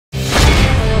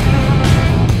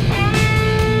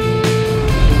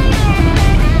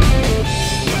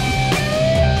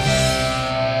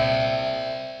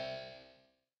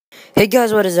Hey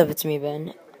guys, what is up? It's me,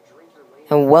 Ben,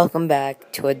 and welcome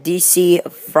back to a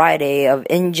DC Friday of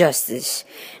Injustice.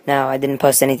 Now, I didn't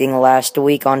post anything last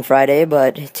week on Friday,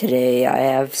 but today I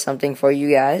have something for you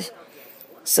guys.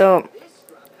 So,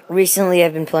 recently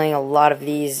I've been playing a lot of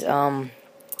these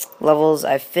levels.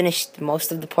 I've finished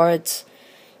most of the parts.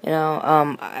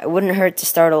 It wouldn't hurt to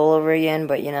start all over again,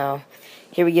 but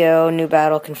here we go. New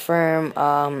battle confirm.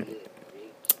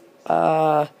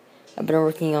 I've been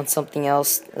working on something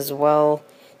else as well.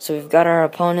 So we've got our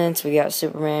opponents, we got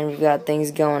Superman, we've got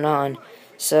things going on.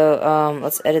 So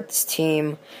let's edit this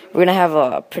team. We're gonna have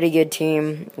a pretty good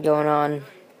team going on.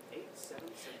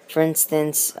 For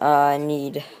instance, I'll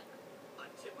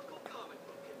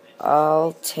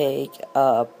take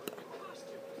up.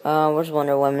 Where's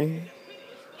Wonder Woman?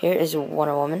 Here is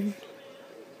Wonder Woman.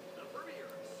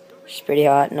 She's pretty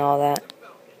hot and all that.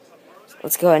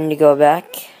 Let's go ahead and go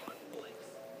back.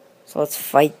 So let's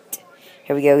fight.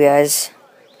 Here we go, guys.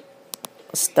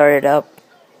 Let's start it up.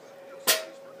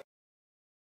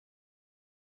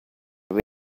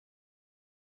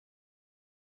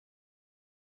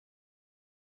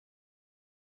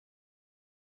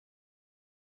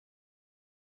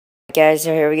 Guys,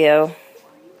 so here we go.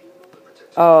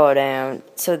 Oh damn!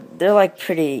 So they're like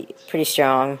pretty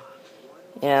strong.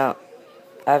 I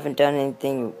haven't done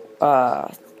anything.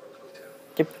 They're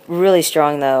really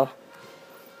strong though.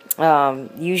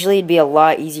 Usually it'd be a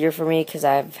lot easier for me because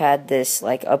I've had this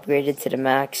like upgraded to the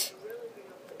max.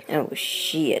 Oh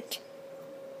shit!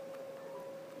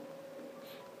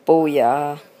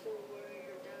 Booyah!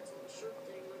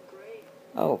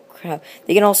 Oh crap!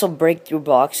 They can also break through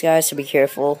blocks, guys. So be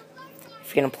careful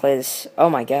if you're gonna play this. Oh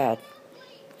my god!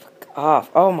 Fuck off!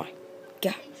 Oh my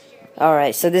god!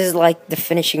 Alright, so this is like the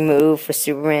finishing move for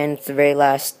Superman. It's the very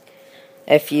last.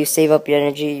 If you save up your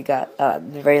energy, you got the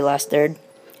very last third.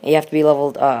 You have to be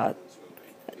leveled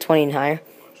 20 and higher.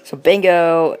 So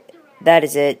bingo! That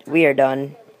is it. We are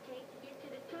done.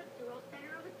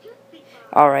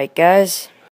 Alright, guys.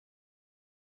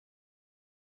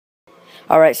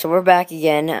 Alright, so we're back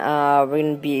again. We're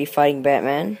going to be fighting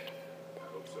Batman.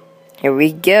 Here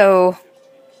we go.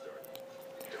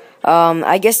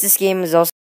 I guess this game is also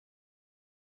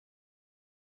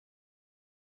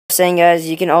saying, guys,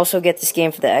 you can also get this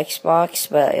game for the Xbox,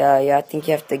 but yeah, I think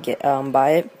you have to get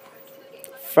buy it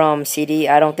from CD.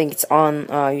 I don't think it's on.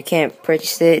 You can't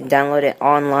purchase it and download it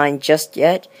online just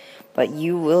yet, but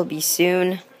you will be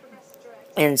soon,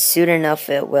 and soon enough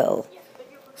it will.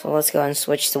 So let's go ahead and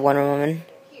switch to Wonder Woman.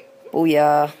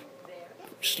 Booyah!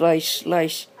 Slice,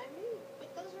 slice.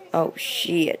 Oh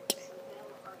shit!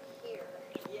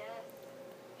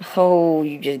 Oh,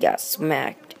 you just got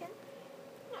smacked.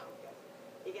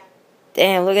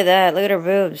 Damn, look at that. Look at her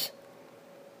boobs.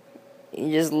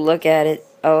 You just look at it.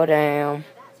 Oh, damn.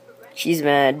 She's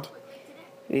mad.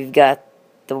 We've got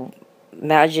the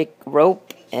magic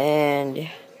rope, and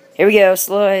here we go,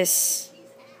 slice.